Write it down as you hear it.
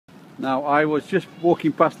Now, I was just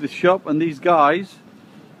walking past this shop and these guys,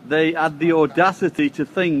 they had the audacity to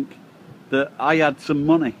think that I had some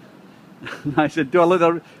money. And I said, do I look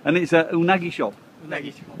at, and it's a unagi shop.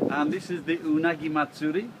 Unagi shop. And this is the unagi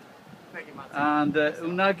matsuri. And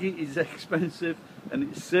unagi is expensive, and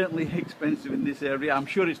it's certainly expensive in this area. I'm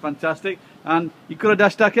sure it's fantastic. And ikura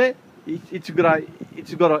dashtake?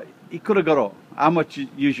 Ikura goro. How much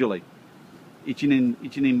usually? 1人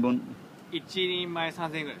分。1人前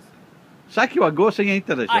3000円ぐらいです。さっきは5000円言っ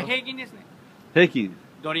たでしょ。あ、平均ですね。平均。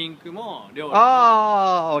ドリンクも料理も。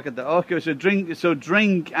Ah, look at that. Okay, so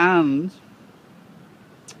drink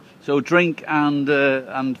and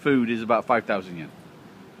food is about 5,000 yen.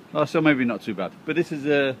 Oh, so maybe not too bad. But this is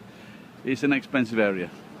it's an expensive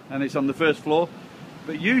area, and it's on the first floor.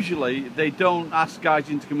 But usually they don't ask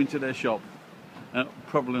gaijin to come into their shop,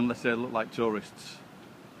 probably unless they look like tourists.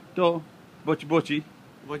 Do, bochi bochi.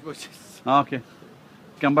 ぼちぼちです。 Okay.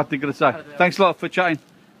 Ganbatte kudasai. Thanks a lot for chatting.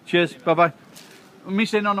 Cheers. Bye bye.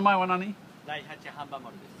 Mise no namae wa nani? 第8ハンバー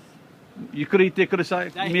マルです。 ゆっくり言ってくださ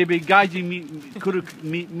い。Maybe 外人見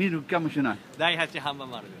るかもしれない。第8ハンバー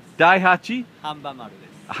マルです。第8ハンバーマルで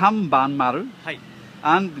す。半番丸。はい。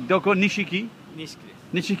And どこ西木？西木です。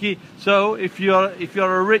西木. So if you're a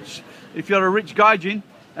rich gaijin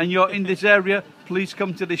and you're in this area, please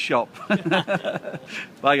come to this shop.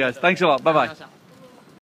 Bye guys. Thanks a lot. Bye bye.